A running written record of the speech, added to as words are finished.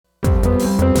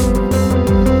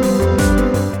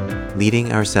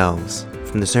Leading Ourselves,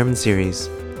 from the sermon series,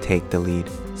 Take the Lead,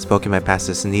 spoken by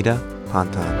Pastor Sanetta,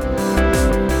 Ponton.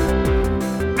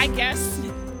 I guess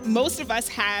most of us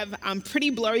have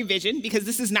pretty blurry vision because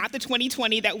this is not the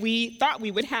 2020 that we thought we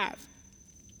would have.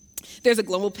 There's a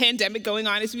global pandemic going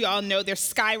on, as we all know. There's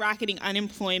skyrocketing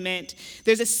unemployment.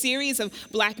 There's a series of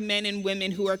Black men and women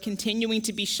who are continuing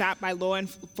to be shot by law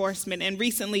enforcement, and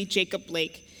recently Jacob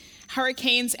Blake.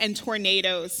 Hurricanes and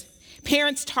tornadoes.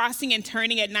 Parents tossing and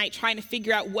turning at night trying to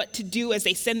figure out what to do as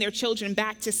they send their children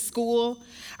back to school.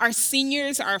 Our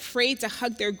seniors are afraid to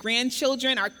hug their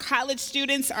grandchildren. Our college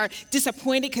students are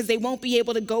disappointed because they won't be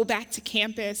able to go back to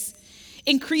campus.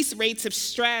 Increased rates of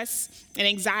stress and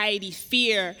anxiety,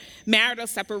 fear, marital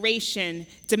separation,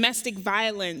 domestic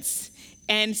violence,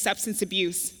 and substance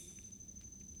abuse.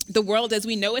 The world as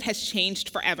we know it has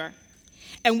changed forever.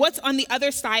 And what's on the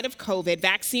other side of COVID,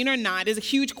 vaccine or not, is a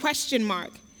huge question mark.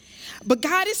 But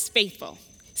God is faithful.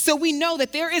 So we know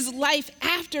that there is life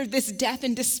after this death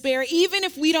and despair, even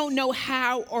if we don't know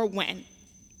how or when.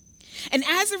 And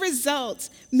as a result,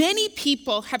 many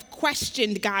people have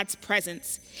questioned God's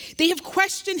presence. They have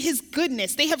questioned his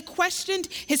goodness. They have questioned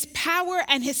his power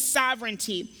and his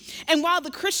sovereignty. And while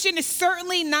the Christian is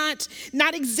certainly not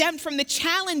exempt from the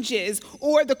challenges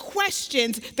or the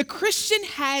questions, the Christian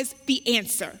has the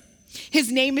answer.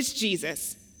 His name is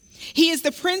Jesus. He is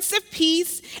the Prince of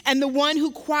Peace and the one who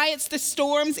quiets the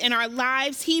storms in our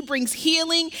lives. He brings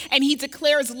healing and he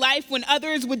declares life when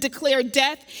others would declare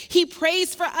death. He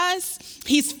prays for us,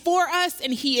 he's for us,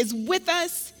 and he is with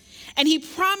us. And he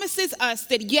promises us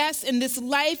that yes, in this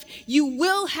life, you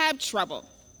will have trouble.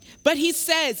 But he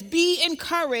says, be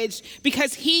encouraged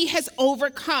because he has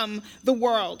overcome the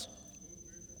world.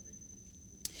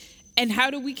 And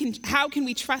how can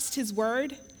we trust his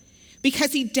word?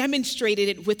 Because he demonstrated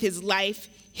it with his life,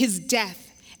 his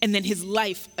death, and then his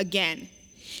life again.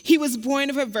 He was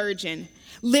born of a virgin,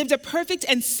 lived a perfect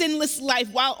and sinless life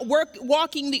while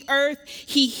walking the earth.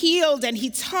 He healed and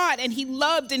he taught and he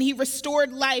loved and he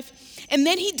restored life. And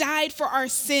then he died for our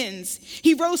sins.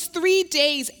 He rose 3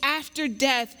 days after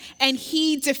death and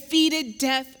he defeated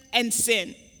death and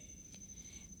sin.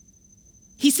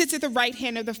 He sits at the right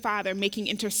hand of the Father making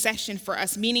intercession for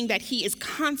us, meaning that he is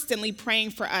constantly praying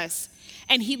for us.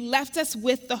 And he left us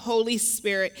with the Holy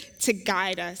Spirit to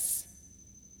guide us.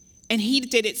 And he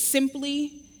did it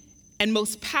simply and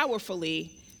most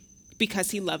powerfully because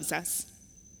he loves us.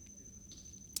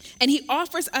 And he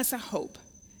offers us a hope,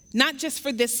 not just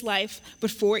for this life,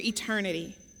 but for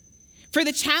eternity. For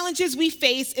the challenges we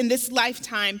face in this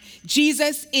lifetime,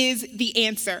 Jesus is the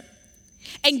answer.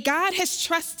 And God has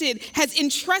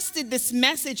entrusted this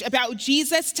message about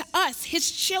Jesus to us, his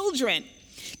children,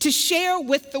 to share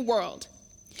with the world.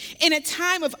 In a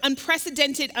time of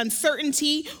unprecedented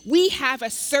uncertainty, we have a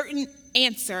certain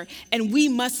answer, and we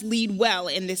must lead well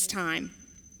in this time.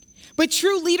 But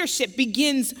true leadership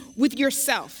begins with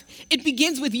yourself. It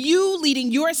begins with you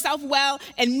leading yourself well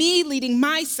and me leading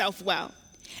myself well.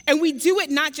 And we do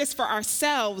it not just for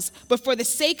ourselves, but for the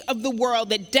sake of the world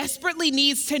that desperately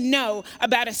needs to know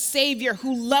about a Savior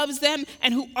who loves them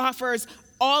and who offers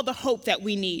all the hope that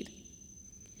we need.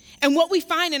 And what we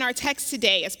find in our text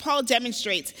today, as Paul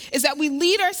demonstrates, is that we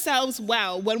lead ourselves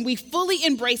well when we fully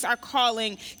embrace our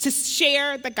calling to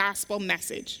share the gospel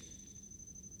message.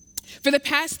 For the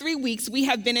past 3 weeks, we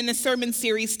have been in the sermon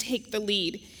series, Take the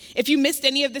Lead. If you missed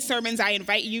any of the sermons, I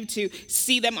invite you to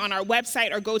see them on our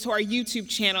website or go to our YouTube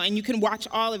channel, and you can watch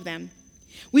all of them.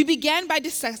 We began by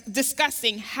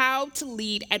discussing how to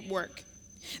lead at work,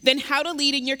 then how to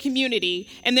lead in your community,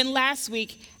 and then last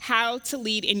week, how to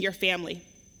lead in your family.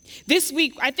 This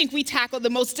week, I think we tackled the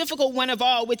most difficult one of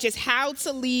all, which is how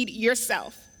to lead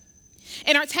yourself.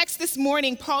 In our text this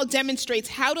morning, Paul demonstrates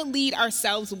how to lead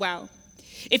ourselves well.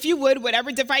 If you would,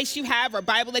 whatever device you have or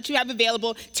Bible that you have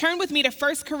available, turn with me to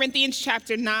 1 Corinthians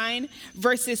chapter 9,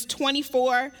 verses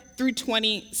 24 through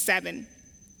 27.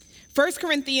 1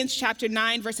 Corinthians chapter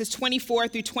 9, verses 24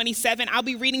 through 27. I'll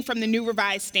be reading from the New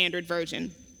Revised Standard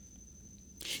Version.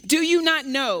 Do you not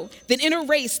know that in a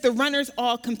race the runners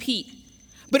all compete,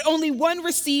 but only one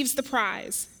receives the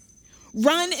prize?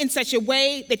 Run in such a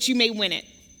way that you may win it.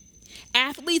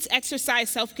 Athletes exercise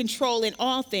self-control in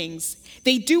all things.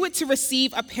 They do it to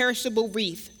receive a perishable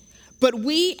wreath, but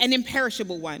we an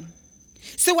imperishable one.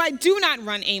 So I do not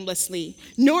run aimlessly,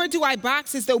 nor do I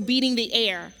box as though beating the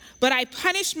air, but I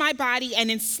punish my body and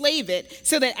enslave it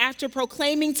so that after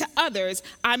proclaiming to others,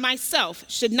 I myself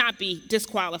should not be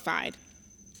disqualified.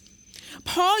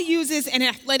 Paul uses an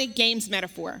athletic games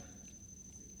metaphor.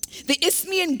 The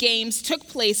Isthmian Games took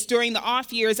place during the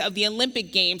off years of the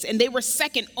Olympic Games, and they were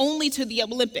second only to the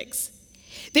Olympics.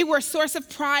 They were a source of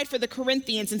pride for the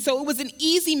Corinthians, and so it was an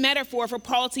easy metaphor for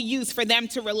Paul to use for them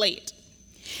to relate.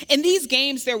 In these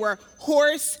games, there were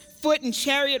horse, foot, and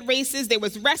chariot races. There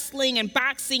was wrestling and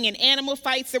boxing and animal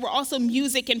fights. There were also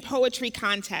music and poetry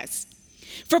contests.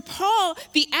 For Paul,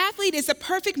 the athlete is a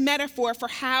perfect metaphor for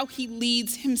how he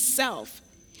leads himself.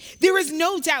 There is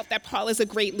no doubt that Paul is a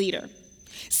great leader.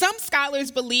 Some scholars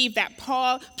believe that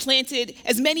Paul planted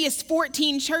as many as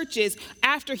 14 churches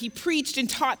after he preached and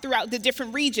taught throughout the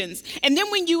different regions. And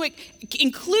then when you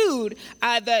include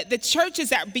the churches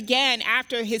that began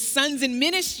after his sons in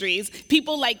ministries,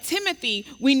 people like Timothy,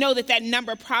 we know that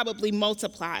number probably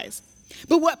multiplies.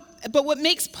 But what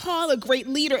makes Paul a great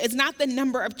leader is not the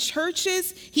number of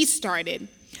churches he started,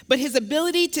 but his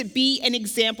ability to be an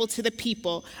example to the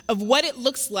people of what it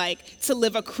looks like to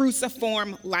live a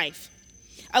cruciform life.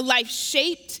 A life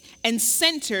shaped and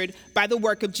centered by the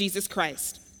work of Jesus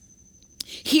Christ.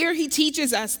 Here he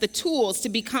teaches us the tools to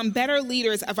become better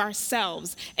leaders of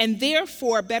ourselves and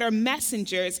therefore better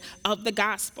messengers of the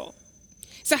gospel.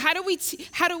 So how do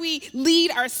we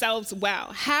lead ourselves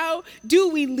well? How do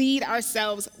we lead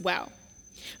ourselves well?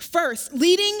 First,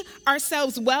 leading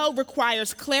ourselves well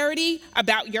requires clarity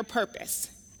about your purpose.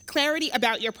 Clarity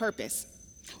about your purpose.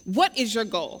 What is your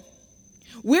goal?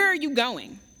 Where are you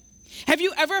going? Have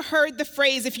you ever heard the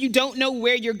phrase, if you don't know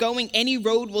where you're going, any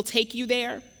road will take you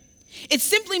there? It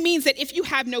simply means that if you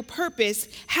have no purpose,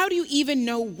 how do you even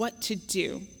know what to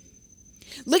do?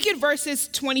 Look at verses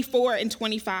 24 and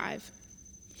 25.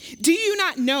 Do you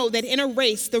not know that in a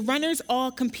race the runners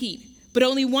all compete, but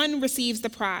only one receives the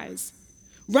prize?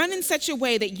 Run in such a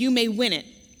way that you may win it.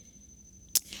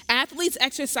 Athletes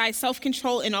exercise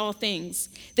self-control in all things.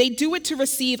 They do it to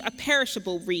receive a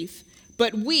perishable wreath,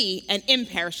 but we an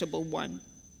imperishable one.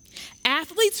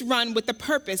 Athletes run with the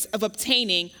purpose of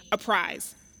obtaining a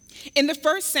prize. In the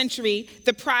first century,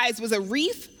 the prize was a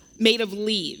wreath made of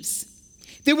leaves.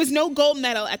 There was no gold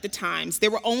medal at the times.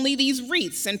 There were only these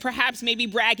wreaths and perhaps maybe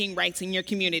bragging rights in your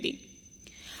community.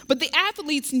 But the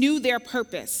athletes knew their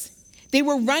purpose. They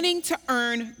were running to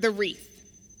earn the wreath.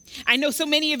 I know so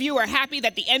many of you are happy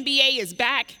that the NBA is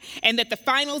back and that the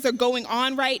finals are going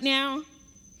on right now.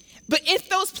 But if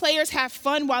those players have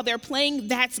fun while they're playing,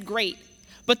 that's great.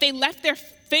 But they left their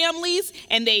families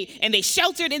and they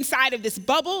sheltered inside of this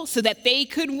bubble so that they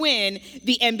could win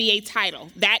the NBA title.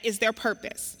 That is their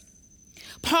purpose.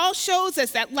 Paul shows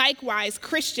us that likewise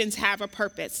Christians have a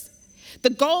purpose. The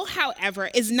goal, however,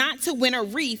 is not to win a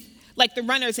wreath like the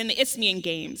runners in the Isthmian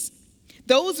Games.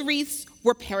 Those wreaths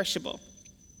were perishable.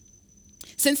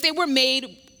 Since they were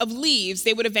made of leaves,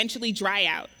 they would eventually dry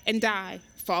out and die,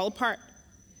 fall apart.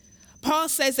 Paul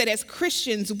says that as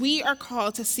Christians, we are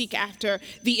called to seek after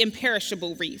the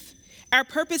imperishable wreath. Our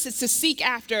purpose is to seek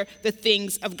after the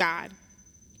things of God.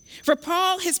 For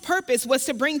Paul, his purpose was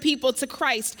to bring people to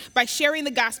Christ by sharing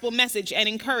the gospel message and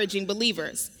encouraging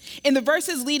believers. In the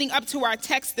verses leading up to our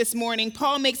text this morning,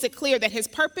 Paul makes it clear that his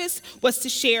purpose was to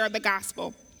share the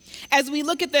gospel. As we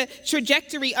look at the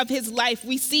trajectory of his life,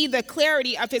 we see the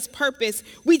clarity of his purpose.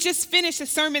 We just finished a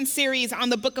sermon series on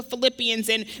the book of Philippians,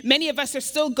 and many of us are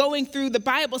still going through the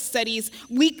Bible studies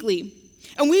weekly.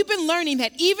 And we've been learning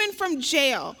that even from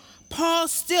jail, Paul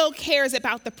still cares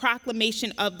about the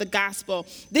proclamation of the gospel.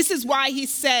 This is why he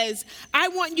says, I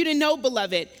want you to know,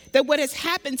 beloved, that what has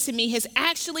happened to me has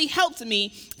actually helped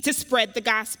me to spread the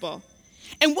gospel.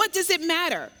 And what does it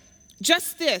matter?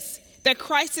 Just this, that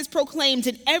Christ is proclaimed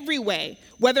in every way,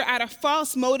 whether out of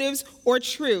false motives or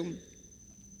true.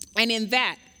 And in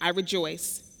that, I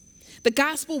rejoice. The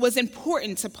gospel was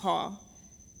important to Paul.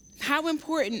 How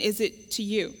important is it to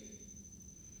you?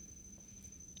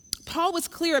 Paul was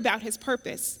clear about his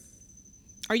purpose.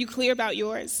 Are you clear about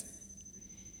yours?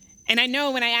 And I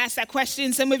know when I asked that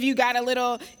question, some of you got a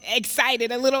little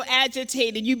excited, a little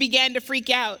agitated. You began to freak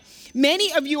out.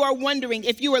 Many of you are wondering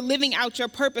if you are living out your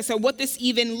purpose or what this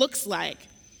even looks like.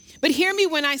 But hear me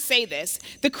when I say this.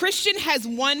 The Christian has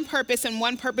one purpose and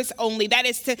one purpose only. That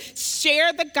is to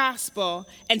share the gospel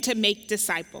and to make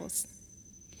disciples.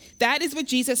 That is what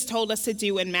Jesus told us to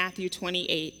do in Matthew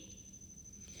 28.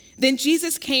 Then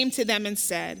Jesus came to them and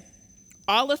said,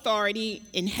 all authority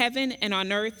in heaven and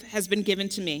on earth has been given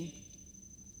to me.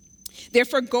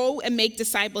 Therefore, go and make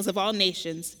disciples of all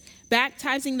nations,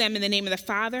 baptizing them in the name of the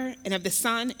Father and of the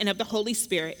Son and of the Holy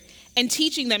Spirit, and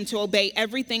teaching them to obey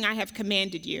everything I have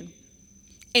commanded you.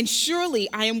 And surely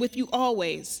I am with you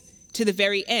always to the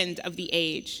very end of the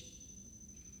age.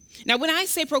 Now, when I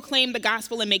say proclaim the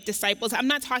gospel and make disciples, I'm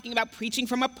not talking about preaching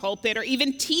from a pulpit or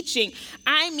even teaching.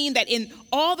 I mean that in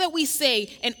all that we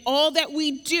say and all that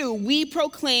we do, we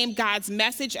proclaim God's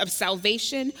message of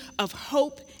salvation, of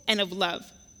hope, and of love.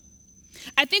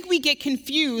 I think we get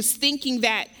confused thinking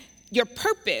that your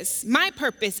purpose, my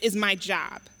purpose, is my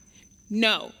job.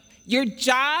 No, your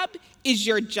job is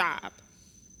your job.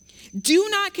 Do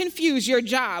not confuse your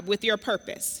job with your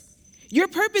purpose. Your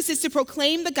purpose is to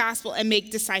proclaim the gospel and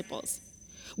make disciples.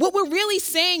 What we're really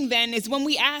saying then is when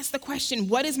we ask the question,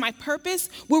 what is my purpose?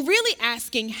 We're really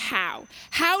asking how.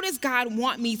 How does God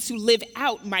want me to live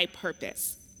out my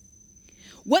purpose?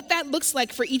 What that looks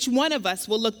like for each one of us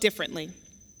will look differently.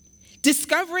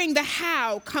 Discovering the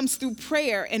how comes through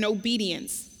prayer and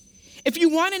obedience. If you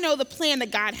want to know the plan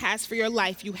that God has for your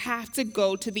life, you have to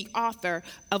go to the author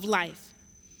of life,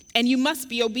 and you must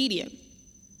be obedient.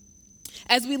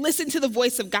 As we listen to the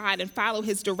voice of God and follow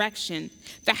his direction,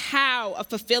 the how of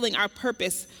fulfilling our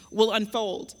purpose will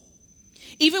unfold.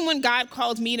 Even when God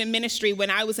called me to ministry when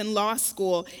I was in law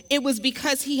school, it was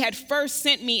because he had first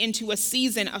sent me into a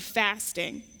season of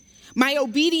fasting. My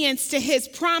obedience to his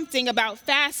prompting about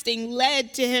fasting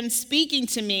led to him speaking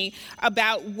to me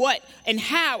about what and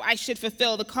how I should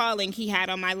fulfill the calling he had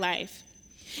on my life.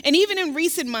 And even in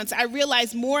recent months, I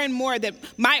realized more and more that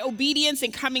my obedience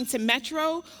in coming to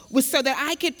Metro was so that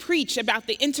I could preach about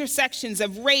the intersections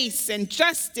of race and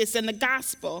justice and the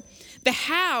gospel. The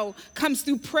how comes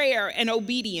through prayer and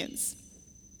obedience.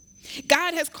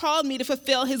 God has called me to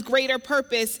fulfill his greater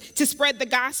purpose to spread the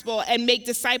gospel and make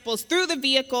disciples through the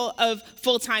vehicle of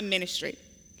full-time ministry.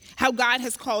 How God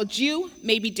has called you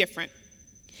may be different.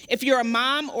 If you're a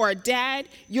mom or a dad,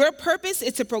 your purpose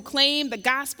is to proclaim the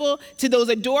gospel to those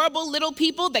adorable little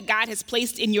people that God has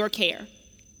placed in your care.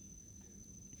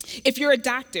 If you're a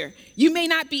doctor, you may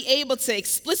not be able to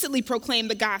explicitly proclaim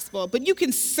the gospel, but you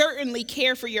can certainly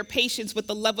care for your patients with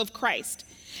the love of Christ.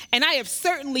 And I have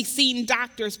certainly seen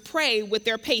doctors pray with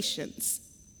their patients.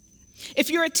 If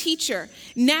you're a teacher,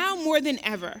 now more than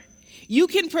ever, you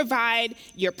can provide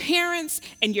your parents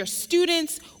and your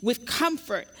students with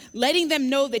comfort, letting them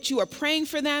know that you are praying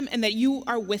for them and that you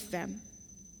are with them.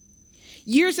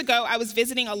 Years ago, I was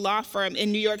visiting a law firm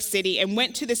in New York City and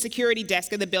went to the security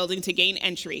desk of the building to gain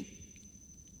entry.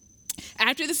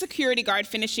 After the security guard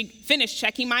finished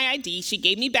checking my ID, she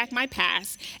gave me back my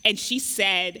pass and she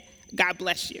said, "God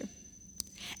bless you."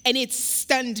 And it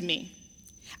stunned me.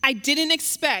 I didn't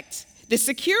expect the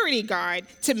security guard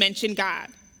to mention God,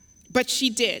 but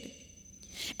she did.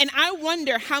 And I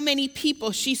wonder how many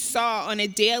people she saw on a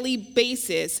daily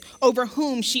basis over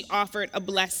whom she offered a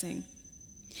blessing.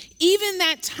 Even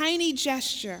that tiny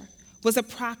gesture was a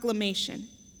proclamation.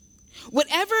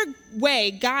 Whatever way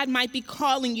God might be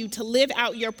calling you to live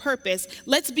out your purpose,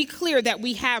 let's be clear that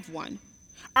we have one.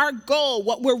 Our goal,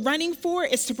 what we're running for,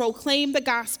 is to proclaim the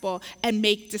gospel and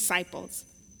make disciples.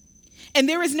 And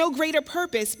there is no greater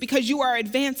purpose because you are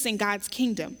advancing God's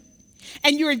kingdom.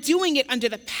 And you are doing it under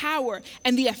the power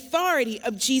and the authority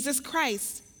of Jesus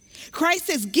Christ. Christ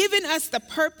has given us the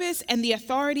purpose and the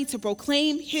authority to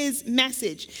proclaim his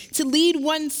message. To lead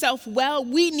oneself well,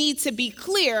 we need to be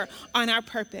clear on our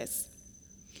purpose.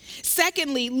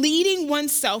 Secondly, leading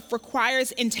oneself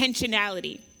requires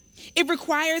intentionality. It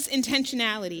requires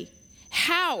intentionality.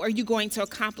 How are you going to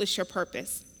accomplish your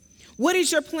purpose? What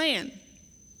is your plan?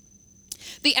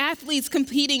 The athletes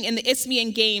competing in the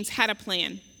Isthmian Games had a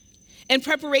plan. In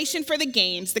preparation for the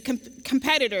games, the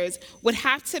competitors would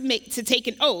have to take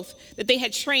an oath that they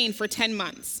had trained for 10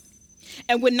 months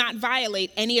and would not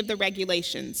violate any of the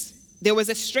regulations. There was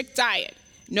a strict diet,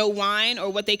 no wine or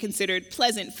what they considered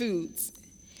pleasant foods.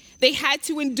 They had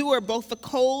to endure both the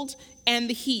cold and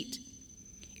the heat.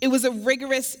 It was a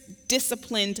rigorous,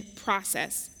 disciplined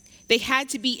process. They had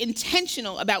to be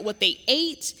intentional about what they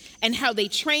ate and how they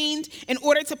trained in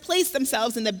order to place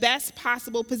themselves in the best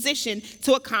possible position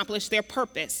to accomplish their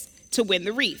purpose, to win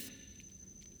the wreath.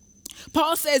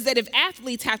 Paul says that if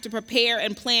athletes have to prepare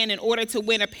and plan in order to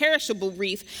win a perishable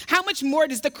wreath, how much more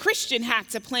does the Christian have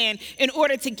to plan in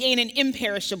order to gain an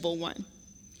imperishable one?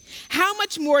 How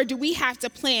much more do we have to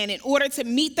plan in order to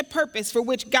meet the purpose for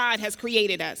which God has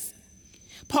created us?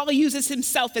 Paul uses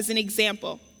himself as an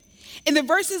example. In the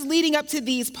verses leading up to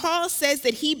these, Paul says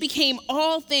that he became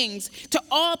all things to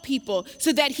all people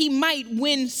so that he might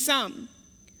win some.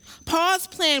 Paul's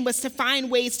plan was to find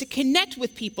ways to connect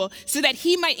with people so that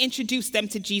he might introduce them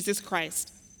to Jesus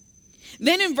Christ.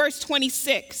 Then in verse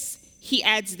 26, he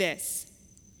adds this: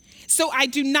 "So I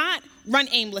do not run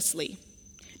aimlessly,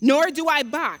 nor do I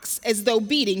box as though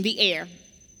beating the air."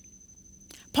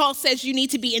 Paul says you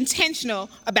need to be intentional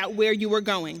about where you are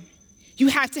going. You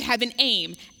have to have an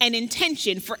aim, an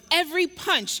intention for every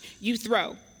punch you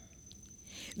throw.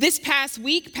 This past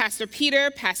week, Pastor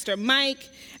Peter, Pastor Mike,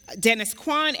 Dennis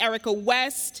Kwan, Erica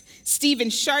West, Stephen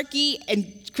Sharkey,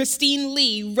 and Christine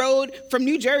Lee rode from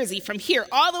New Jersey, from here,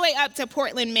 all the way up to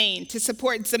Portland, Maine, to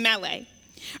support Zemele,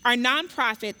 our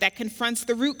nonprofit that confronts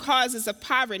the root causes of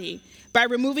poverty by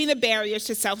removing the barriers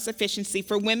to self-sufficiency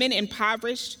for women in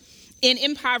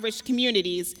impoverished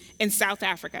communities in South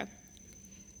Africa.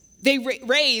 They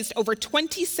raised over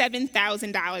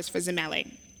 $27,000 for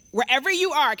Zemele. Wherever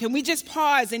you are, can we just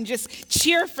pause and just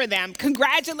cheer for them?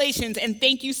 Congratulations and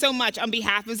thank you so much on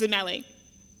behalf of Zemele.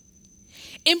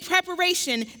 In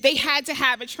preparation, they had to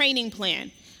have a training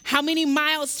plan. How many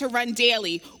miles to run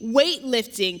daily,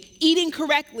 weightlifting, eating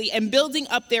correctly, and building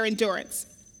up their endurance.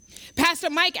 Pastor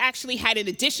Mike actually had an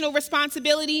additional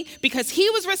responsibility because he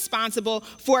was responsible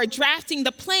for drafting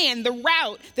the plan, the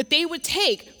route that they would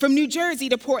take from New Jersey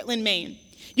to Portland, Maine.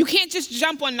 You can't just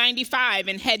jump on 95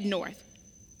 and head north.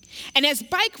 And as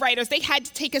bike riders, they had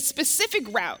to take a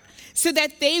specific route so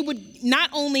that they would not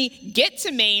only get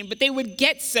to Maine, but they would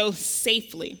get so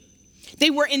safely. They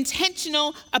were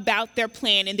intentional about their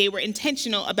plan, and they were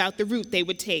intentional about the route they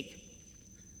would take.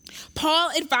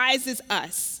 Paul advises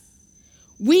us,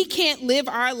 we can't live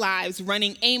our lives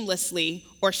running aimlessly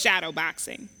or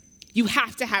shadowboxing. You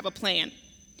have to have a plan.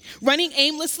 Running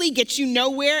aimlessly gets you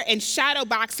nowhere, and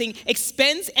shadowboxing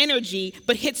expends energy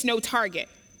but hits no target.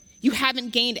 You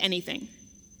haven't gained anything.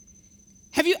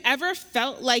 Have you ever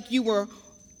felt like you're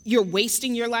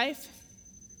wasting your life?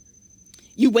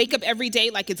 You wake up every day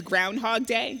like it's Groundhog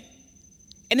Day.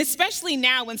 And especially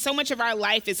now when so much of our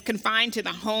life is confined to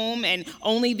the home and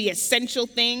only the essential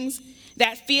things,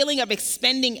 that feeling of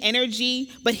expending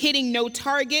energy but hitting no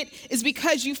target is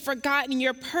because you've forgotten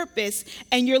your purpose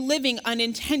and you're living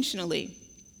unintentionally.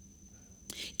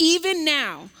 Even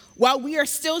now, while we are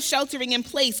still sheltering in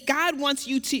place, God wants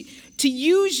you to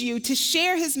use you to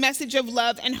share his message of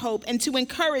love and hope and to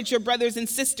encourage your brothers and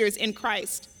sisters in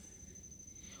Christ.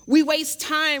 We waste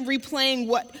time replaying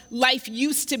what life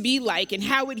used to be like and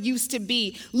how it used to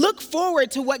be. Look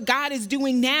forward to what God is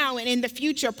doing now and in the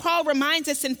future. Paul reminds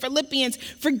us in Philippians,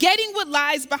 forgetting what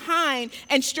lies behind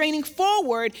and straining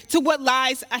forward to what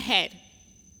lies ahead.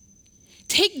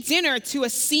 Take dinner to a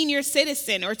senior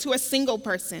citizen or to a single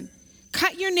person.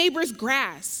 Cut your neighbor's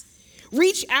grass.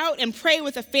 Reach out and pray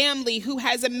with a family who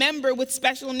has a member with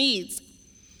special needs.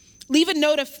 Leave a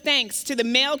note of thanks to the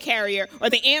mail carrier or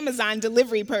the Amazon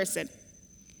delivery person.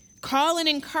 Call and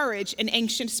encourage an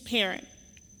anxious parent.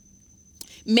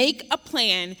 Make a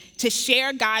plan to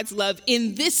share God's love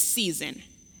in this season,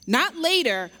 not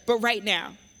later, but right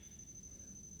now.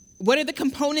 What are the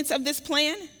components of this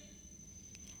plan?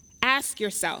 Ask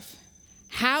yourself,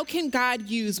 how can God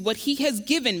use what he has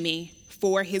given me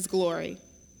for his glory?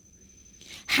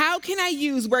 How can I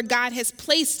use where God has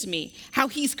placed me, how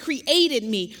he's created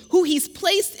me, who he's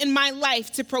placed in my life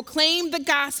to proclaim the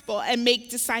gospel and make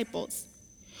disciples?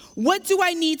 What do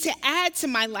I need to add to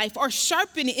my life or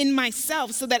sharpen in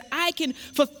myself so that I can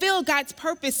fulfill God's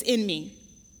purpose in me?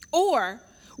 Or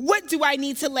what do I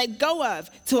need to let go of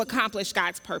to accomplish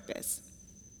God's purpose?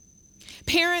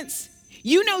 Parents,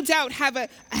 you no doubt have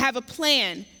a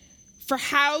plan for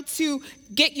how to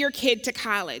get your kid to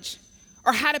college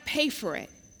or how to pay for it.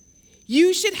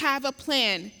 You should have a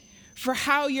plan for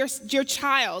how your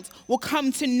child will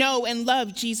come to know and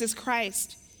love Jesus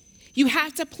Christ. You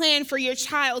have to plan for your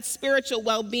child's spiritual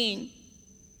well-being.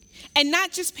 And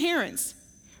not just parents.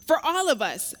 For all of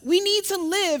us, we need to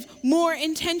live more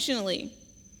intentionally.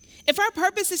 If our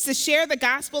purpose is to share the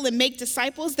gospel and make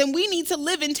disciples, then we need to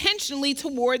live intentionally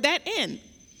toward that end.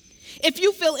 If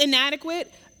you feel inadequate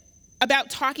about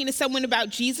talking to someone about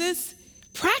Jesus,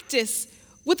 practice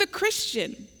with a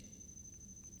Christian.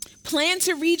 Plan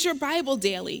to read your Bible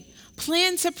daily.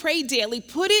 Plan to pray daily.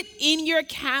 Put it in your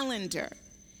calendar.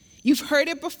 You've heard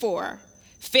it before.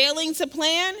 Failing to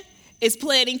plan is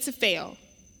planning to fail.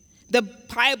 The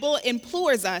Bible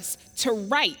implores us to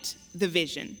write the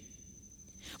vision.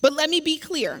 But let me be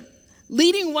clear.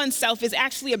 Leading oneself is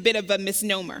actually a bit of a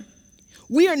misnomer.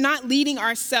 We are not leading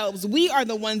ourselves. We are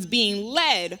the ones being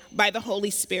led by the Holy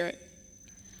Spirit.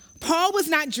 Paul was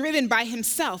not driven by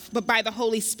himself, but by the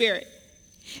Holy Spirit.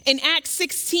 In Acts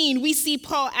 16, we see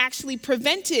Paul actually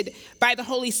prevented by the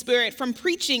Holy Spirit from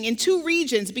preaching in 2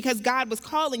 regions because God was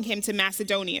calling him to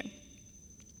Macedonia.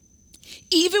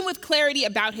 Even with clarity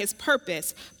about his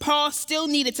purpose, Paul still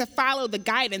needed to follow the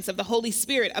guidance of the Holy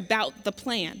Spirit about the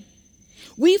plan.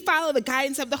 We follow the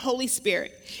guidance of the Holy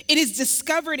Spirit. It is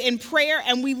discovered in prayer,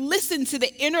 and we listen to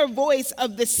the inner voice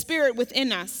of the Spirit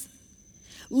within us.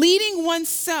 Leading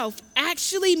oneself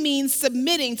actually means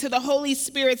submitting to the Holy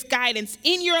Spirit's guidance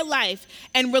in your life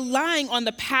and relying on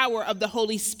the power of the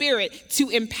Holy Spirit to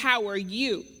empower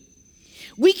you.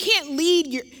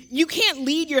 You can't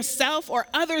lead yourself or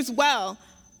others well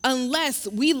unless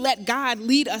we let God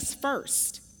lead us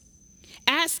first.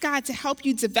 Ask God to help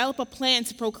you develop a plan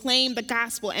to proclaim the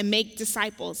gospel and make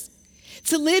disciples.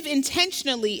 To live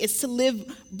intentionally is to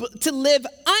live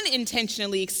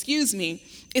unintentionally,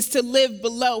 is to live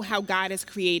below how God has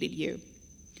created you.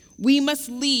 We must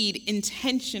lead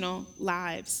intentional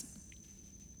lives.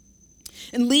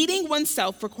 And leading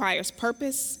oneself requires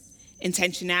purpose,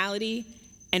 intentionality,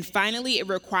 and finally, it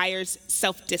requires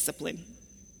self-discipline.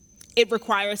 It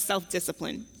requires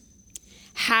self-discipline.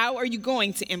 How are you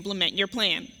going to implement your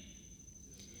plan?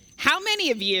 How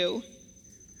many of you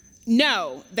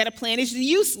know that a plan is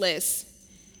useless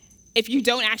if you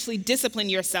don't actually discipline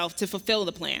yourself to fulfill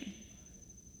the plan?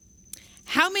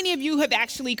 How many of you have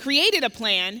actually created a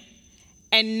plan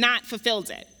and not fulfilled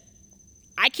it?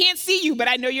 I can't see you, but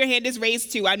I know your hand is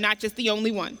raised too. I'm not just the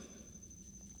only one.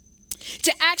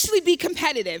 To actually be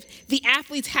competitive, the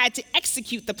athletes had to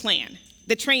execute the plan,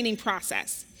 the training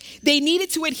process. They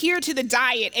needed to adhere to the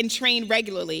diet and train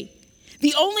regularly.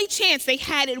 The only chance they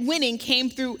had at winning came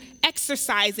through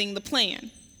exercising the plan.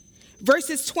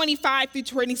 Verses 25 through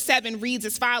 27 reads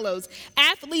as follows: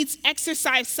 athletes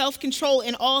exercise self-control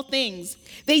in all things.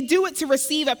 They do it to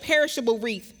receive a perishable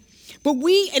wreath, but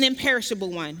we an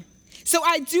imperishable one. So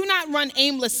I do not run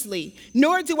aimlessly,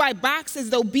 nor do I box as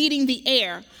though beating the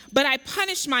air, but I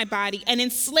punish my body and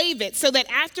enslave it so that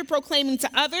after proclaiming to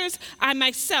others, I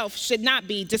myself should not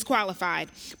be disqualified.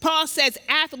 Paul says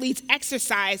athletes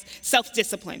exercise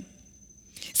self-discipline.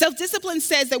 Self-discipline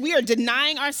says that we are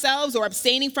denying ourselves or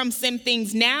abstaining from some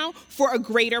things now for a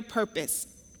greater purpose.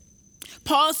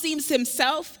 Paul sees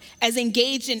himself as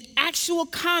engaged in actual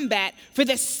combat for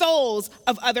the souls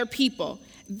of other people.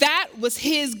 That was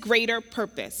his greater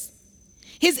purpose.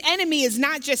 His enemy is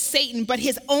not just Satan, but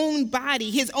his own body,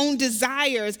 his own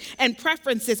desires and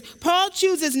preferences. Paul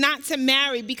chooses not to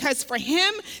marry because for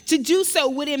him to do so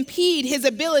would impede his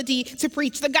ability to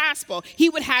preach the gospel. He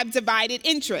would have divided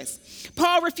interests.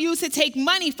 Paul refused to take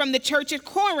money from the church at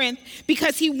Corinth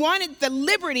because he wanted the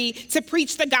liberty to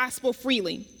preach the gospel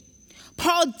freely.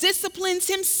 Paul disciplines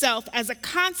himself as a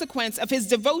consequence of his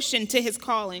devotion to his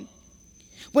calling.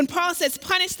 When Paul says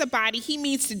punish the body, he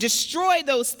means to destroy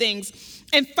those things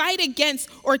and fight against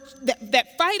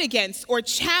or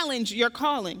challenge your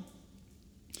calling.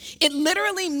 It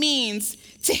literally means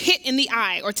to hit in the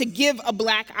eye or to give a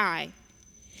black eye.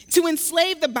 To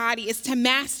enslave the body is to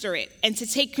master it and to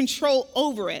take control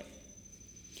over it.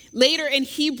 Later in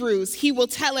Hebrews, he will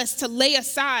tell us to lay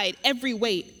aside every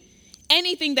weight,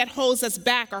 anything that holds us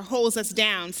back or holds us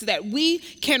down so that we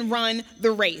can run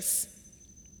the race.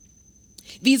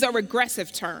 These are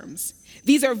aggressive terms.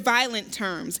 These are violent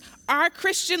terms. Our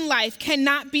Christian life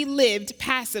cannot be lived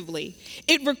passively.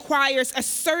 It requires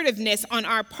assertiveness on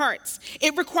our parts.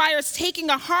 It requires taking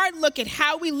a hard look at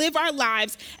how we live our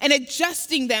lives and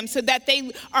adjusting them so that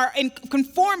they are in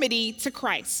conformity to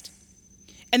Christ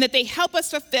and that they help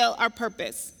us fulfill our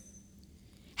purpose.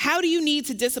 How do you need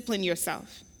to discipline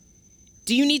yourself?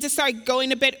 Do you need to start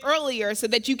going to bed earlier so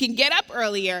that you can get up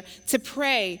earlier to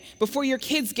pray before your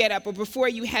kids get up or before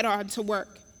you head on to work?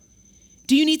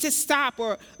 Do you need to stop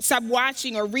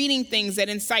watching or reading things that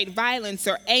incite violence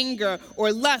or anger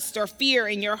or lust or fear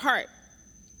in your heart?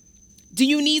 Do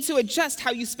you need to adjust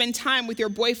how you spend time with your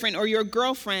boyfriend or your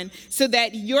girlfriend so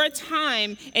that your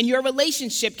time and your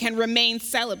relationship can remain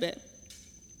celibate?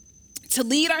 To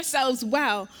lead ourselves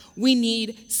well, we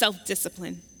need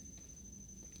self-discipline.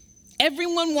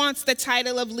 Everyone wants the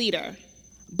title of leader,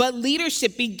 but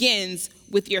leadership begins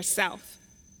with yourself.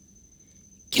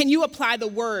 Can you apply the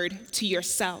word to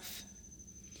yourself?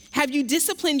 Have you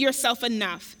disciplined yourself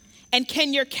enough? And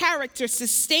can your character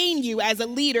sustain you as a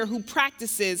leader who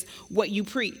practices what you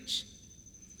preach?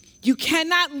 You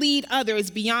cannot lead others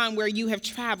beyond where you have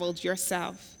traveled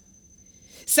yourself.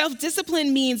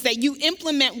 Self-discipline means that you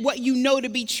implement what you know to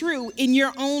be true in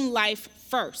your own life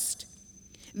first.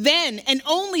 Then, and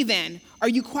only then, are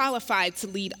you qualified to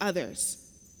lead others.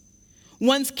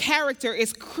 One's character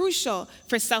is crucial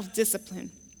for self-discipline.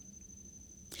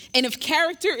 And if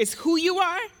character is who you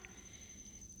are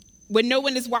when no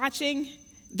one is watching,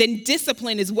 then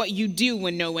discipline is what you do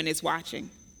when no one is watching.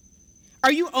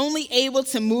 Are you only able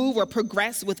to move or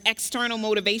progress with external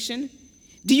motivation?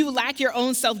 Do you lack your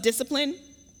own self-discipline?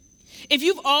 If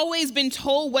you've always been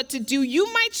told what to do,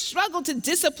 you might struggle to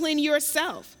discipline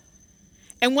yourself.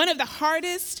 And one of the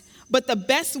hardest, but the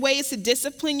best ways to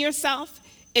discipline yourself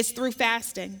is through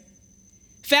fasting.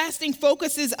 Fasting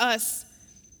focuses us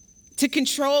to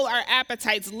control our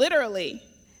appetites literally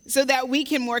so that we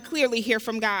can more clearly hear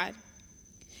from God.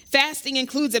 Fasting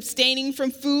includes abstaining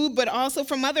from food, but also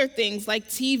from other things like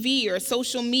TV or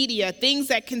social media, things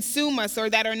that consume us or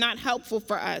that are not helpful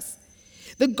for us.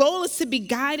 The goal is to be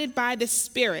guided by the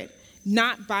Spirit,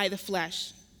 not by the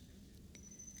flesh.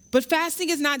 But fasting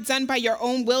is not done by your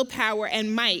own willpower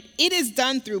and might. It is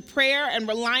done through prayer and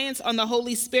reliance on the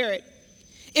Holy Spirit.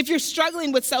 If you're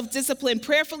struggling with self-discipline,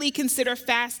 prayerfully consider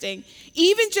fasting.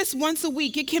 Even just once a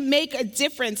week, it can make a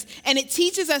difference, and it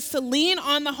teaches us to lean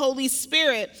on the Holy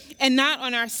Spirit and not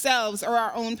on ourselves or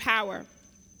our own power.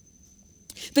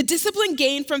 The discipline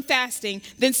gained from fasting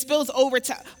then spills over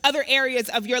to other areas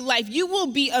of your life. You will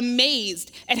be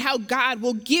amazed at how God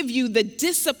will give you the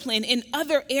discipline in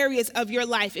other areas of your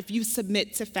life if you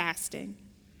submit to fasting.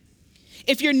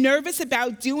 If you're nervous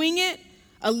about doing it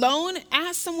alone,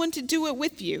 ask someone to do it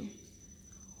with you.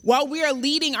 While we are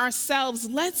leading ourselves,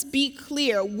 let's be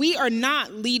clear, we are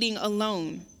not leading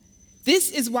alone.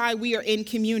 This is why we are in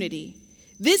community.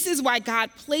 This is why God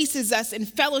places us in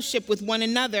fellowship with one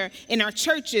another in our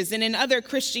churches and in other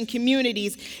Christian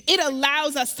communities. It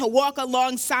allows us to walk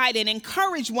alongside and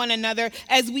encourage one another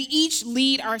as we each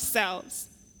lead ourselves.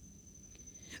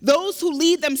 Those who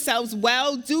lead themselves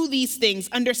well do these things,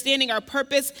 understanding our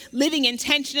purpose, living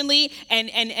intentionally, and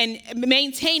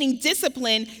maintaining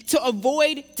discipline to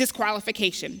avoid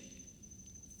disqualification.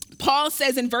 Paul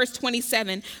says in verse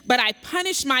 27, "But I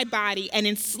punish my body and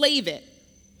enslave it,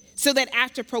 so that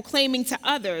after proclaiming to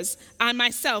others, I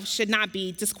myself should not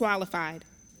be disqualified."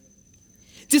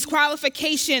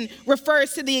 Disqualification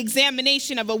refers to the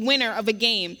examination of a winner of a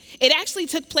game. It actually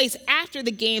took place after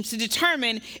the games to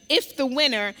determine if the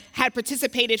winner had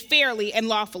participated fairly and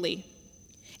lawfully.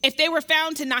 If they were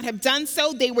found to not have done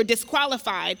so, they were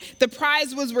disqualified. The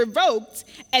prize was revoked,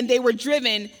 and they were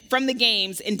driven from the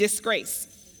games in disgrace.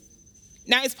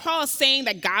 Now, is Paul saying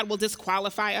that God will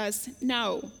disqualify us?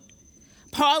 No.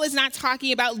 Paul is not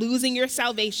talking about losing your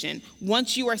salvation.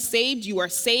 Once you are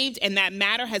saved, and that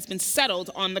matter has been settled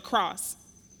on the cross.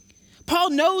 Paul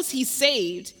knows he's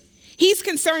saved. He's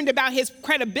concerned about his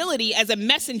credibility as a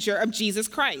messenger of Jesus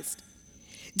Christ.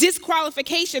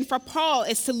 Disqualification for Paul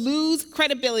is to lose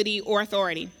credibility or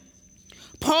authority.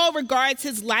 Paul regards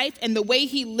his life and the way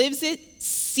he lives it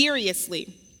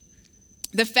seriously.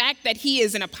 The fact that he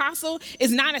is an apostle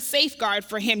is not a safeguard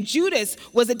for him. Judas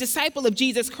was a disciple of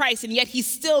Jesus Christ, and yet he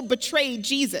still betrayed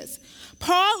Jesus.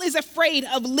 Paul is afraid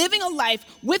of living a life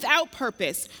without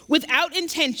purpose, without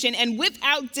intention, and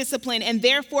without discipline, and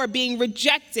therefore being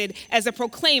rejected as a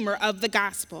proclaimer of the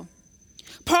gospel.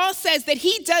 Paul says that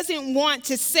he doesn't want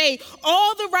to say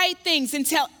all the right things and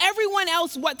tell everyone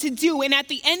else what to do, and at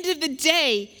the end of the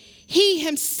day, he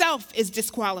himself is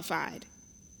disqualified.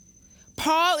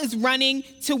 Paul is running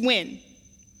to win.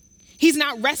 He's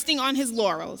not resting on his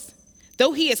laurels.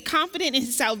 Though he is confident in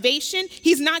his salvation,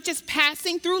 he's not just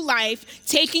passing through life,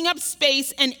 taking up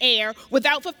space and air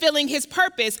without fulfilling his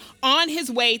purpose on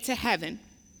his way to heaven.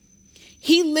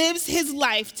 He lives his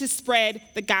life to spread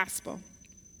the gospel.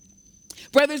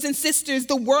 Brothers and sisters,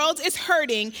 the world is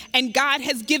hurting, and God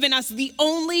has given us the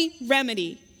only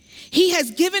remedy. He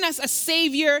has given us a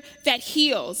Savior that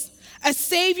heals. A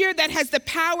Savior that has the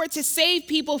power to save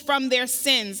people from their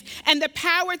sins, and the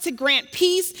power to grant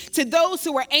peace to those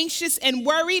who are anxious and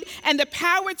worried, and the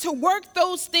power to work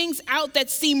those things out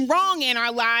that seem wrong in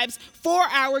our lives for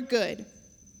our good.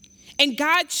 And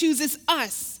God chooses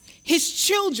us, his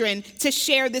children, to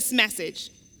share this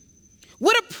message.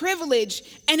 What a privilege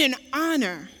and an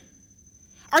honor.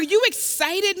 Are you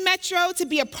excited, Metro, to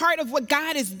be a part of what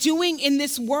God is doing in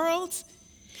this world?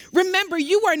 Remember,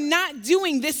 you are not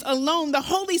doing this alone. The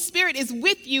Holy Spirit is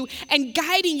with you and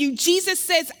guiding you. Jesus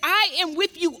says, "I am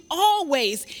with you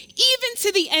always, even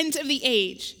to the end of the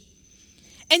age."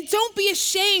 And don't be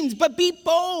ashamed, but be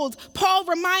bold. Paul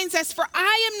reminds us, "For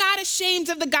I am not ashamed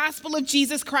of the gospel of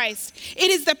Jesus Christ.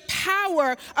 It is the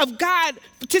power of God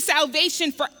to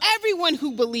salvation for everyone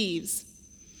who believes."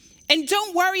 And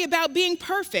don't worry about being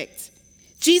perfect.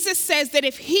 Jesus says that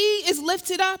if he is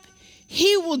lifted up,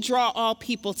 he will draw all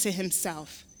people to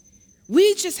himself.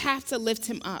 We just have to lift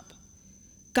him up.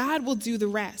 God will do the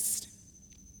rest.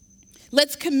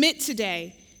 Let's commit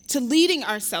today to leading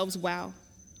ourselves well,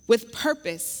 with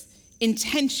purpose,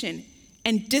 intention,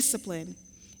 and discipline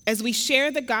as we share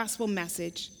the gospel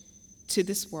message to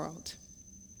this world.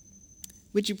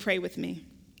 Would you pray with me?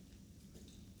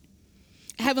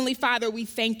 Heavenly Father, we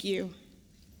thank you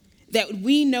that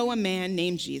we know a man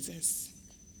named Jesus.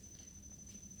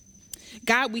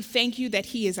 God, we thank you that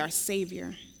he is our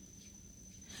Savior.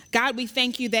 God, we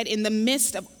thank you that in the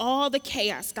midst of all the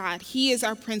chaos, God, he is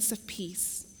our Prince of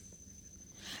Peace.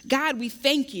 God, we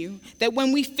thank you that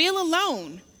when we feel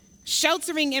alone,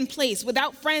 sheltering in place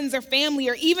without friends or family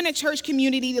or even a church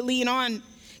community to lean on.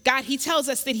 God, he tells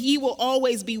us that he will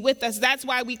always be with us. That's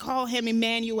why we call him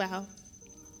Emmanuel.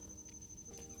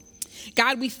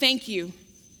 God, we thank you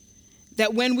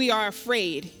that when we are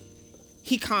afraid,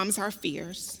 he calms our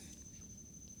fears.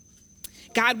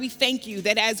 God, we thank you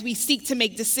that as we seek to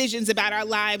make decisions about our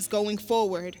lives going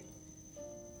forward,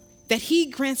 that he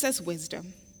grants us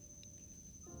wisdom.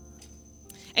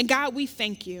 And God, we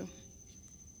thank you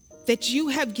that you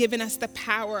have given us the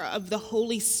power of the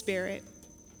Holy Spirit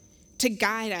to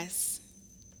guide us.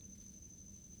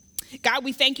 God,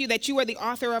 we thank you that you are the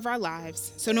author of our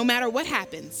lives. So no matter what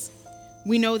happens,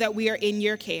 we know that we are in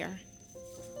your care.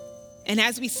 And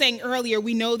as we sang earlier,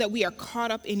 we know that we are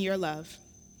caught up in your love.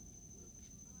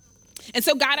 And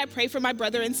so, God, I pray for my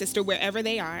brother and sister wherever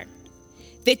they are,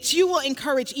 that you will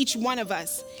encourage each one of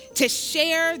us to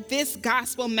share this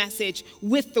gospel message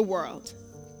with the world,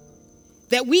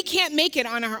 that we can't make it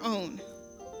on our own.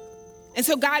 And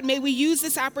so, God, may we use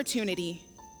this opportunity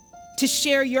to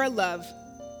share your love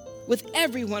with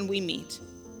everyone we meet,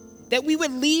 that we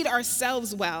would lead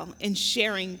ourselves well in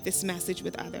sharing this message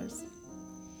with others.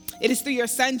 It is through your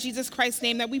Son, Jesus Christ's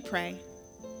name, that we pray.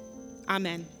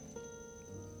 Amen.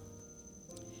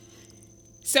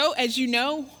 So, as you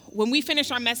know, when we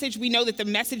finish our message, we know that the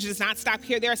message does not stop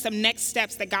here. There are some next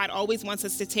steps that God always wants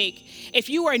us to take. If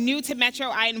you are new to Metro,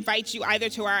 I invite you either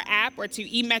to our app or to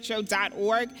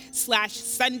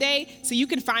emetro.org/Sunday so you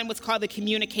can find what's called the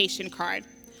communication card.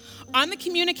 On the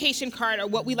communication card are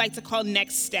what we like to call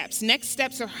next steps. Next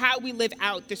steps are how we live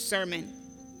out the sermon.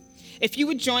 If you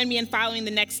would join me in following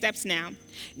the next steps now.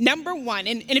 Number one,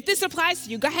 and if this applies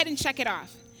to you, go ahead and check it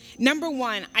off. Number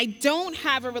one, I don't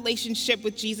have a relationship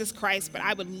with Jesus Christ, but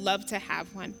I would love to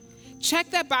have one.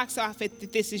 Check that box off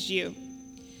if this is you.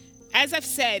 As I've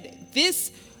said,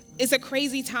 this is a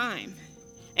crazy time.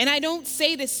 And I don't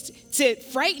say this to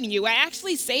frighten you. I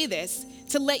actually say this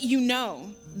to let you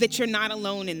know that you're not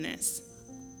alone in this.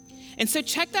 And so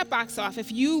check that box off.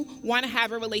 If you want to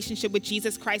have a relationship with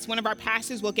Jesus Christ, one of our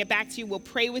pastors will get back to you, we'll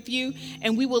pray with you,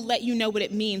 and we will let you know what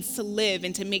it means to live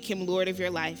and to make him Lord of your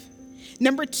life.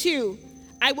 Number two,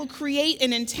 I will create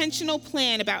an intentional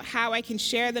plan about how I can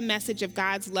share the message of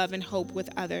God's love and hope with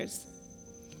others.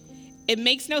 It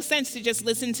makes no sense to just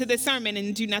listen to the sermon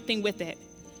and do nothing with it.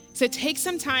 So take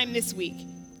some time this week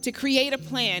to create a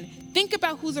plan. Think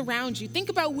about who's around you. Think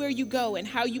about where you go and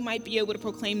how you might be able to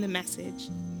proclaim the message.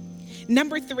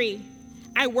 Number three,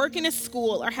 I work in a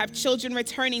school or have children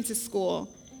returning to school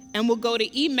and will go to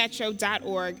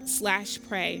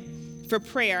emetro.org/pray for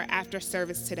prayer after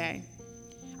service today.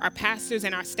 Our pastors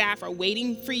and our staff are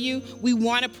waiting for you. We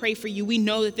want to pray for you. We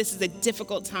know that this is a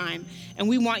difficult time, and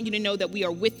we want you to know that we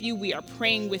are with you, we are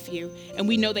praying with you, and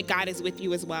we know that God is with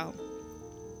you as well.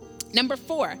 Number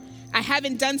four, I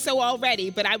haven't done so already,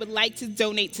 but I would like to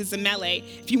donate to Zemele.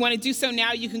 If you want to do so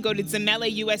now, you can go to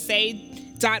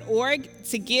zemeleusa.org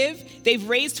to give. They've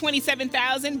raised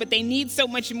 $27,000, but they need so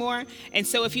much more, and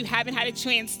so if you haven't had a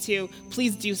chance to,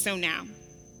 please do so now.